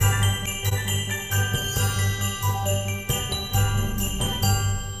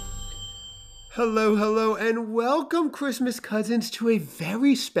Hello, hello, and welcome, Christmas cousins, to a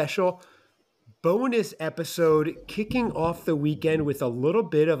very special bonus episode kicking off the weekend with a little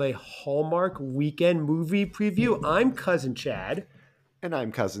bit of a Hallmark weekend movie preview. I'm Cousin Chad. And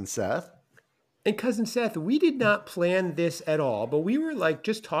I'm Cousin Seth. And Cousin Seth, we did not plan this at all, but we were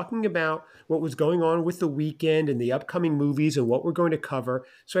just talking about what was going on with the weekend and the upcoming movies and what we're going to cover.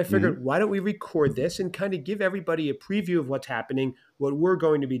 So I figured, why don't we record this and kind of give everybody a preview of what's happening, what we're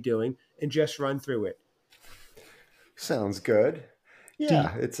going to be doing, and just run through it. Sounds good.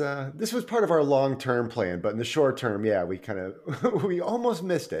 Yeah, this was part of our long-term plan, but in the short term, yeah, we almost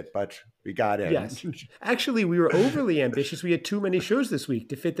missed it, but we got in. Yes. Actually, we were overly ambitious. We had too many shows this week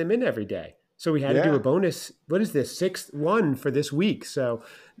to fit them in every day. So we had to do a bonus, what is this, sixth one for this week. So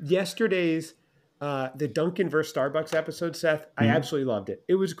yesterday's, the Dunkin' vs. Starbucks episode, Seth, I absolutely loved it.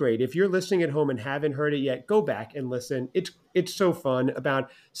 It was great. If you're listening at home and haven't heard it yet, go back and listen. It's so fun. About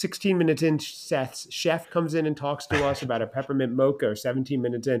 16 minutes in, Seth's chef comes in and talks to us about a peppermint mocha, or 17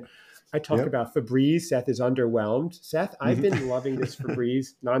 minutes in. I talk about Febreze. Seth is underwhelmed. Seth, I've been loving this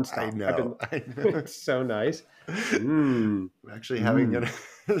Febreze nonstop. I know. It's so nice. I'm actually having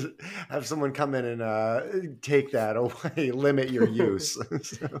have someone come in and take that away, limit your use.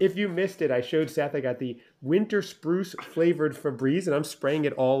 If you missed it, I showed Seth I got the winter spruce flavored Febreze, and I'm spraying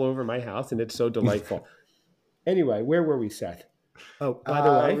it all over my house, and it's so delightful. Anyway, where were we, Seth? Oh, by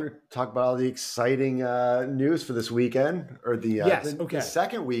the way, we're talking about all the exciting news for this weekend, or the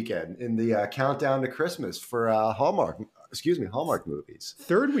second weekend in the countdown to Christmas for Hallmark movies.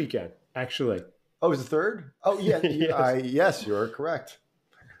 Third weekend, actually. Oh, is it third? Oh, yeah. Yes, you're correct.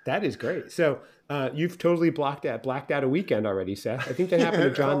 That is great. So you've totally blacked out a weekend already, Seth. I think that happened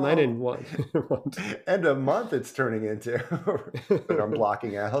to John Lennon once. And a month it's turning into that I'm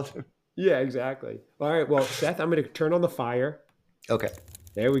blocking out. Yeah, exactly. All right. Well, Seth, I'm going to turn on the fire. Okay.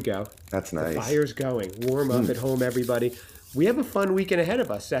 There we go. That's nice. The fire's going. Warm up at home, everybody. We have a fun weekend ahead of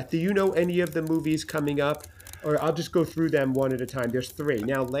us, Seth. Do you know any of the movies coming up? Or I'll just go through them one at a time. There's three.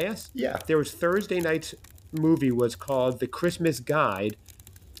 Now, there was Thursday night's movie was called The Christmas Guide.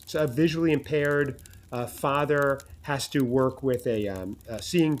 So a visually impaired father has to work with a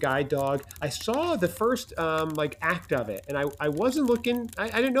seeing guide dog. I saw the first act of it, and I wasn't looking. I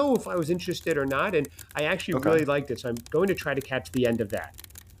didn't know if I was interested or not, and I actually really liked it. So I'm going to try to catch the end of that.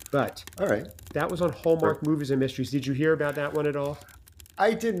 But all right, that was on Hallmark Movies and Mysteries. Did you hear about that one at all?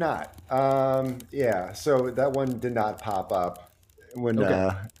 I did not. So that one did not pop up when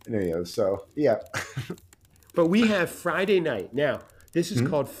so yeah. But we have Friday night now. This is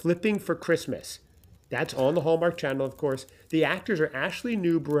called Flipping for Christmas. That's on the Hallmark Channel, of course. The actors are Ashley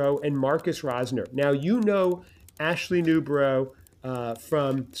Newbrough and Marcus Rosner. Now, you know Ashley Newbrough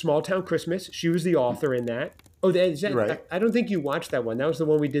from Small Town Christmas. She was the author in that. Oh, is that right? I don't think you watched that one. That was the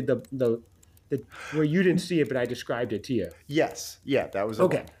one we did the where you didn't see it, but I described it to you. Yes. Yeah, that was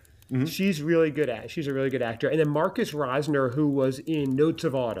okay. Mm-hmm. She's really good she's a really good actor. And then Marcus Rosner, who was in Notes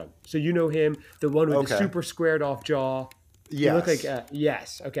of Autumn. So you know him, the one with the super squared off jaw. Yes. He looked like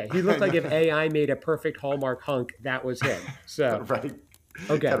yes. Okay. He looked like if AI made a perfect Hallmark hunk, that was him. So right.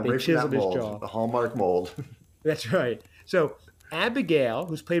 Okay. They chiseled his jaw. The Hallmark mold. That's right. So Abigail,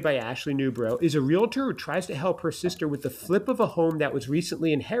 who's played by Ashley Newbrough, is a realtor who tries to help her sister with the flip of a home that was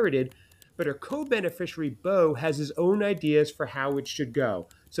recently inherited, but her co-beneficiary, Beau, has his own ideas for how it should go.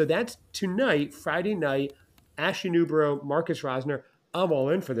 So that's tonight, Friday night. Ashley Newbrough, Marcus Rosner. I'm all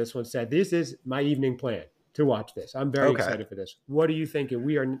in for this one, Seth. This is my evening plan to watch this. I'm very excited for this. What are you thinking?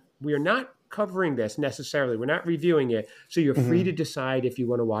 We are not covering this necessarily. We're not reviewing it. So you're free to decide if you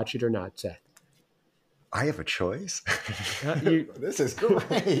want to watch it or not, Seth. I have a choice. This is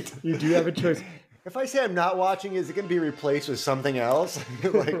great. You do have a choice. If I say I'm not watching, is it going to be replaced with something else?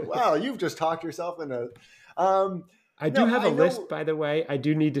 Like, wow, you've just talked yourself into... I do have a list, by the way. I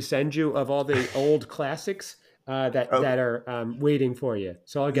do need to send you of all the old classics that are waiting for you.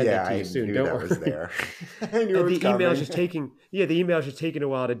 So I'll get that to you soon. Don't worry. Was there. The email is just taking a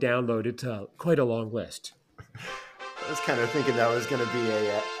while to download. It's quite a long list. I was kind of thinking that was going to be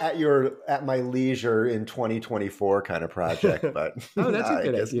at my leisure in 2024 kind of project, but oh, that's a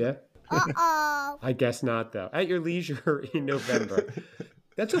good idea. I guess not, though. At your leisure in November.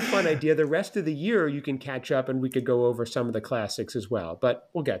 That's a fun idea. The rest of the year, you can catch up, and we could go over some of the classics as well. But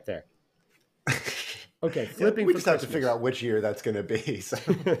we'll get there. Okay, flipping. We just have to figure out which year that's going to be. So.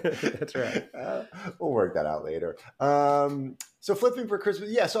 That's right. We'll work that out later. So flipping for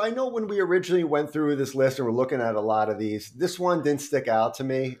Christmas. Yeah, so I know when we originally went through this list and we're looking at a lot of these, this one didn't stick out to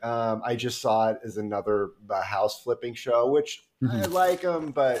me. I just saw it as another house flipping show, which I like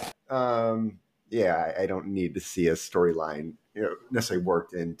them, but yeah, I don't need to see a storyline, necessarily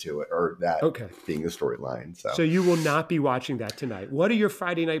worked into it, or that Okay. being the storyline. So you will not be watching that tonight. What are your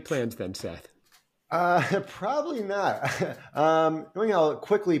Friday night plans then, Seth? Probably not. Knowing how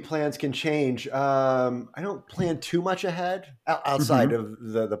quickly plans can change, I don't plan too much ahead outside of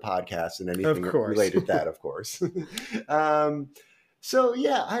the podcast and anything related to that, of course. So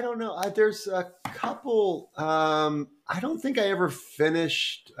yeah, I don't know. There's a couple. I don't think I ever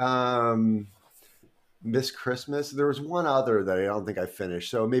finished Miss Christmas. There was one other that I don't think I finished.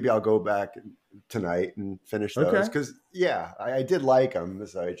 So maybe I'll go back tonight and finish those because I did like them.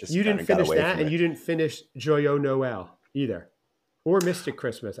 So I just you didn't finish that, and it. you didn't finish Joyeux Noel either, or Mystic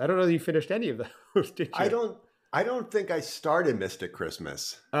Christmas. I don't know that you finished any of those. Did you? I don't think I started Mystic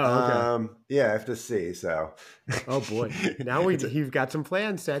Christmas. Oh, okay. Yeah, I have to see. So, oh boy, now you've got some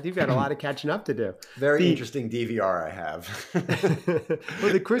plans, Seth. You've got a lot of catching up to do. Very interesting DVR I have.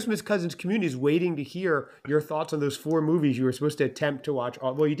 Well, the Christmas Cousins community is waiting to hear your thoughts on those 4 movies you were supposed to attempt to watch.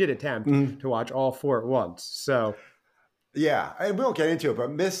 Well, you did attempt to watch all 4 at once. So, yeah, and we won't get into it.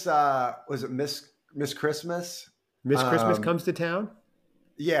 But Miss Christmas? Miss Christmas Comes to Town.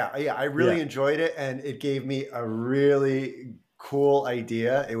 Yeah, I really enjoyed it, and it gave me a really cool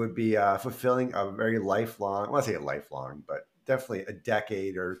idea. It would be fulfilling a very lifelong, I want to say a lifelong, but definitely a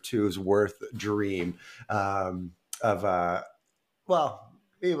decade or two's worth dream well,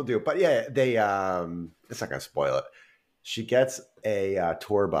 maybe we'll do it. But yeah, they, it's not going to spoil it. She gets a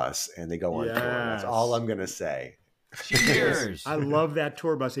tour bus, and they go on tour. That's all I'm going to say. Cheers! I love that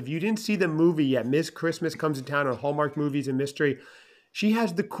tour bus. If you didn't see the movie yet, Miss Christmas Comes to Town on Hallmark Movies and Mystery, she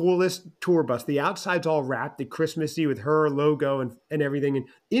has the coolest tour bus. The outside's all wrapped at Christmassy with her logo and everything. And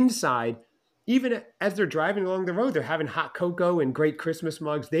inside, even as they're driving along the road, they're having hot cocoa and great Christmas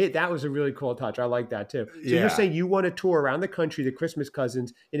mugs. That was a really cool touch. I like that too. So you're saying you want to tour around the country, the Christmas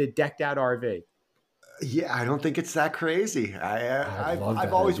Cousins, in a decked out RV? Yeah, I don't think it's that crazy.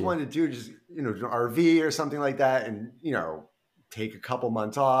 I've always wanted to do just, an RV or something like that, and, take a couple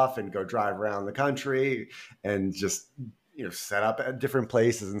months off and go drive around the country and just, set up at different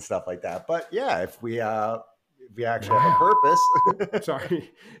places and stuff like that. But yeah, if we actually have a purpose.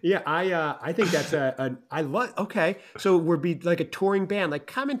 Sorry. Yeah, I think that's I love. Okay, so we'll be like a touring band, like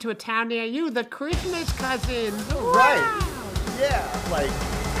coming to a town near you, the Christmas Cousins. Right. Yeah, like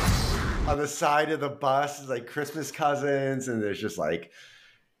on the side of the bus is like Christmas Cousins, and there's just like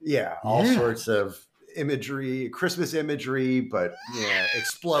all sorts of imagery, Christmas imagery, but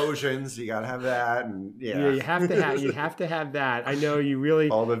explosions. You gotta have that, and you have to have that. I know you really.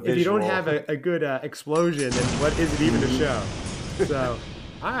 All the visual. If you don't have a good explosion, then what is it even a show? So.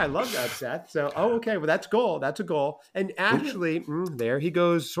 I love that, Seth. So, okay. Well, that's a goal. And actually, there he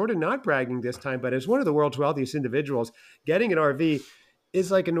goes, sort of not bragging this time, but as one of the world's wealthiest individuals, getting an RV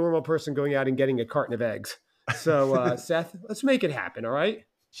is like a normal person going out and getting a carton of eggs. So, Seth, let's make it happen. All right.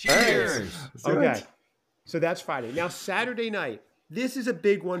 Cheers. Okay. So that's Friday. Now, Saturday night. This is a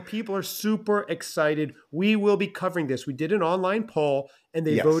big one. People are super excited. We will be covering this. We did an online poll, and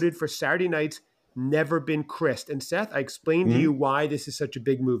they voted for Saturday night's Never Been Christ. And Seth, I explained to you why this is such a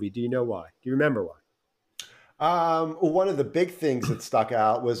big movie. Do you know why? Do you remember why? One of the big things that stuck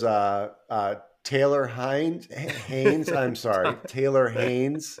out was Taylor Haynes. I'm sorry, Taylor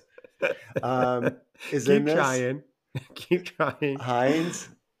Haynes is in this. Keep trying. Hines.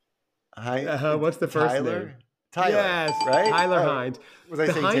 What's the first name? Tyler. Yes, right. Tyler Hines. Was I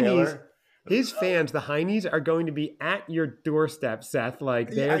saying Taylor? His fans, the Heinies, are going to be at your doorstep, Seth.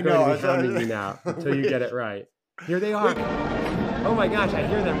 Like, they're going to be hounding you now until you get it right. Here they are. Oh, my gosh. I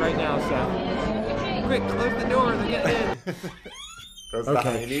hear them right now, Seth. Quick, close the door. They're getting in. Those are the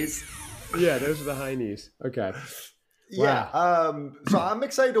Heinies? Yeah, those are the Heinies. Okay. Yeah. Wow. So I'm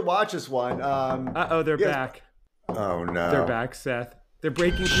excited to watch this one. They're back. Oh, no. They're back, Seth. They're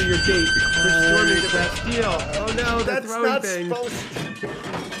breaking through your gate. They're storming the Bastille. Oh, no. They're throwing things.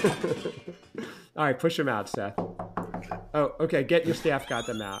 All right, push them out, Seth. Oh, okay. Get your staff. Got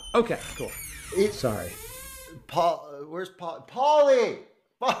them out. Okay, cool. Sorry. Where's Paulie?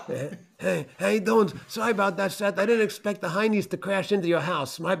 Hey, how you doing? Sorry about that, Seth. I didn't expect the Heinies to crash into your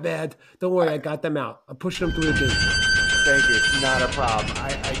house. My bad. Don't worry, I got them out. I'm pushing them through the gate. Thank you. Not a problem.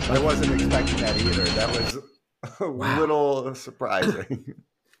 I wasn't expecting that either. That was a little surprising.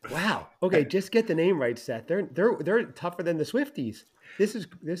 Wow. Okay, just get the name right, Seth. They're tougher than the Swifties. This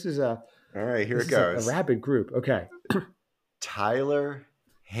is a all right. Here it goes. A rabid group. Okay. Tyler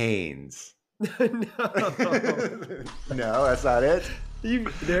Haynes. No, that's not it.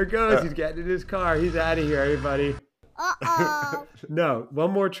 There goes. He's getting in his car. He's out of here, everybody. No,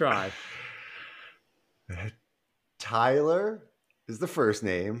 one more try. Tyler is the first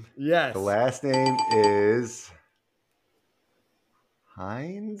name. Yes. The last name is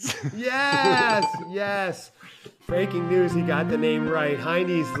Hines. Yes. Yes. Breaking news, he got the name right.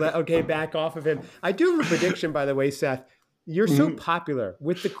 Heine's, okay, back off of him. I do have a prediction, by the way, Seth. You're so popular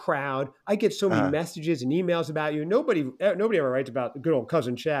with the crowd. I get so many messages and emails about you. Nobody ever writes about good old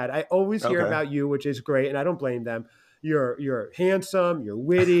cousin Chad. I always hear about you, which is great, and I don't blame them. You're handsome, you're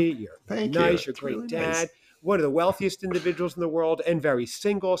witty, you're nice, you're a great dad, nice. One of the wealthiest individuals in the world, and very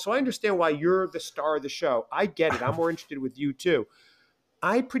single. So I understand why you're the star of the show. I get it. I'm more interested with you too.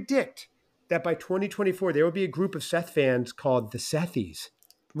 I predict that by 2024, there will be a group of Seth fans called the Sethies.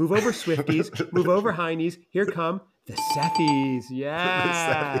 Move over, Swifties. Move over, Heinies. Here come the Sethies.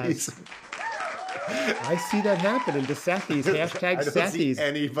 Yes. The Sethies. I see that happening. The Sethies. Hashtag I don't Sethies. See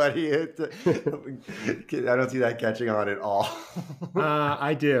anybody. I don't see that catching on at all.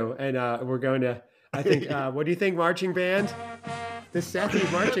 I do. And we're going to, I think, what do you think, marching band? The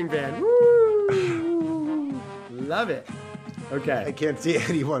Sethies marching band. Woo! Love it. Okay. I can't see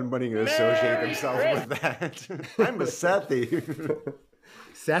anyone wanting to associate themselves with that. I'm a Sethie.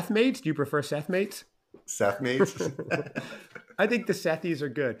 Seth mates? Do you prefer Seth mates? Seth mates? I think the Sethies are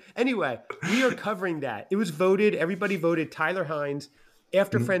good. Anyway, we are covering that. It was voted. Everybody voted Tyler Hines.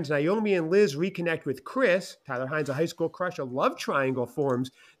 After friends Naomi and Liz reconnect with Chris, Tyler Hines, a high school crush, a love triangle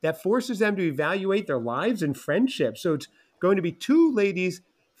forms that forces them to evaluate their lives and friendships. So it's going to be two ladies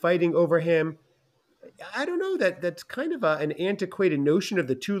fighting over him. I don't know, that's kind of an antiquated notion of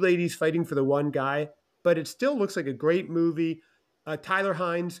the two ladies fighting for the one guy, but it still looks like a great movie. Tyler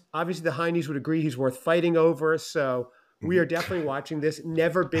Hines, obviously the Heinies would agree he's worth fighting over, so we are definitely watching this.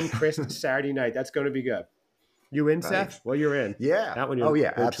 Never Been Christmas Saturday night. That's going to be good. You in, Seth? Well, you're in. Yeah. That one. Oh,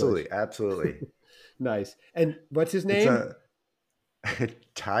 yeah, absolutely. Choice. Absolutely. Nice. And what's his name?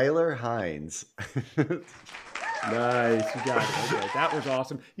 Tyler Hines. Nice. You got it. Okay. That was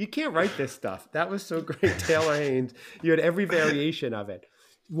awesome. You can't write this stuff. That was so great. Taylor Haynes. You had every variation of it.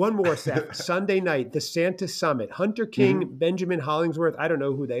 One more, Seth. Sunday night, the Santa Summit. Hunter King, Benjamin Hollingsworth. I don't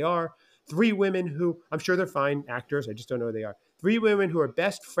know who they are. Three women who, I'm sure they're fine actors. I just don't know who they are. Three women who are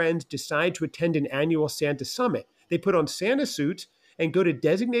best friends decide to attend an annual Santa Summit. They put on Santa suits and go to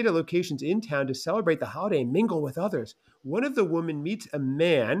designated locations in town to celebrate the holiday and mingle with others. One of the women meets a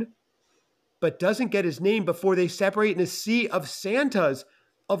man but doesn't get his name before they separate in a sea of Santas.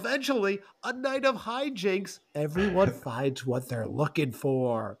 Eventually, a night of hijinks, everyone finds what they're looking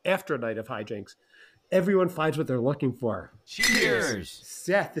for. After a night of hijinks, everyone finds what they're looking for. Cheers!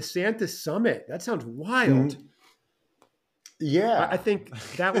 Seth, the Santa Summit. That sounds wild. Yeah. I think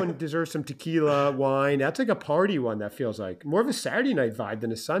that one deserves some tequila, wine. That's like a party one, that feels like. More of a Saturday night vibe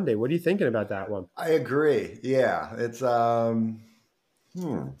than a Sunday. What are you thinking about that one? I agree. Yeah. It's, I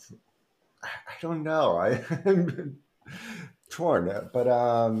don't know. I'm torn, but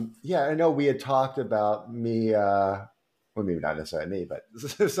yeah, I know we had talked about me. Well, maybe not necessarily me, but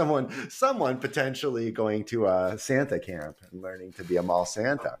someone potentially going to a Santa camp and learning to be a mall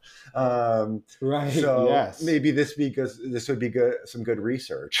Santa. Right. So yes. maybe this would be good. Some good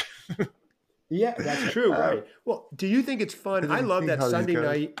research. Yeah, that's true. Right. Well, do you think it's fun? I love that Sunday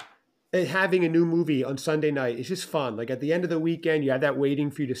night. Having a new movie on Sunday night is just fun. Like at the end of the weekend, you have that waiting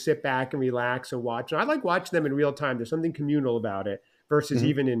for you to sit back and relax and watch. And I like watching them in real time. There's something communal about it versus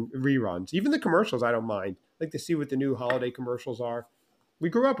even in reruns. Even the commercials, I don't mind. I like to see what the new holiday commercials are. We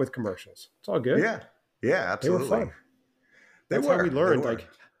grew up with commercials. It's all good. Yeah. Yeah, absolutely. They were fun. That's how we learned. Like,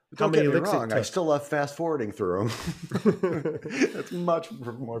 don't get me wrong, I still love fast forwarding through them. That's much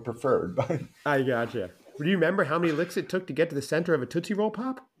more preferred. But I gotcha. Do you remember how many licks it took to get to the center of a Tootsie Roll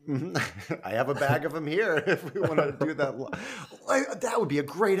Pop? I have a bag of them here if we want to do that. That would be a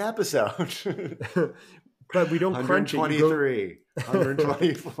great episode. But we don't crunch it. 123,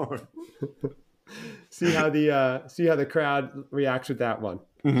 124. See how the crowd reacts with that one.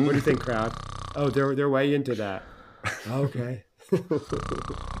 What do you think, crowd? Oh, they're way into that. Okay.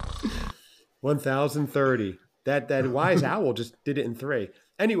 1030. That wise owl just did it in 3.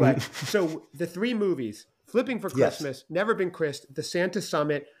 Anyway, so the 3 movies, Flipping for Christmas, Never Been Christ, The Santa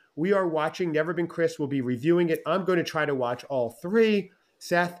Summit. We are watching Never Been Christ. We'll be reviewing it. I'm going to try to watch all 3.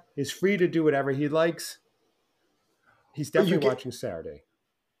 Seth is free to do whatever he likes. He's definitely watching Saturday.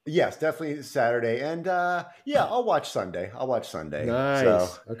 Yes, definitely Saturday. And yeah, I'll watch Sunday. Nice. So,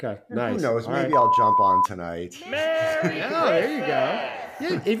 okay, nice. Who knows? All Maybe right. I'll jump on tonight. There you go.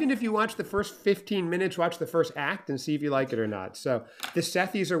 Yeah, even if you watch the first 15 minutes, watch the first act and see if you like it or not. So the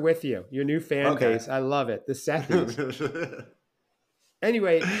Sethies are with you, your new fan base. I love it. The Sethies.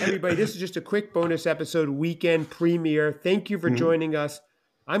 Anyway, everybody, this is just a quick bonus episode, weekend premiere. Thank you for joining us.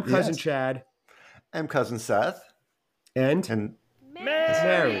 I'm Cousin Chad. I'm Cousin Seth. And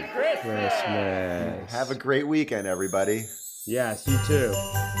Merry Christmas. Have a great weekend, everybody. Yes, you too.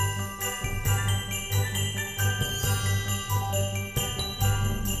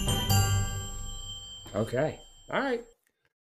 Okay. All right.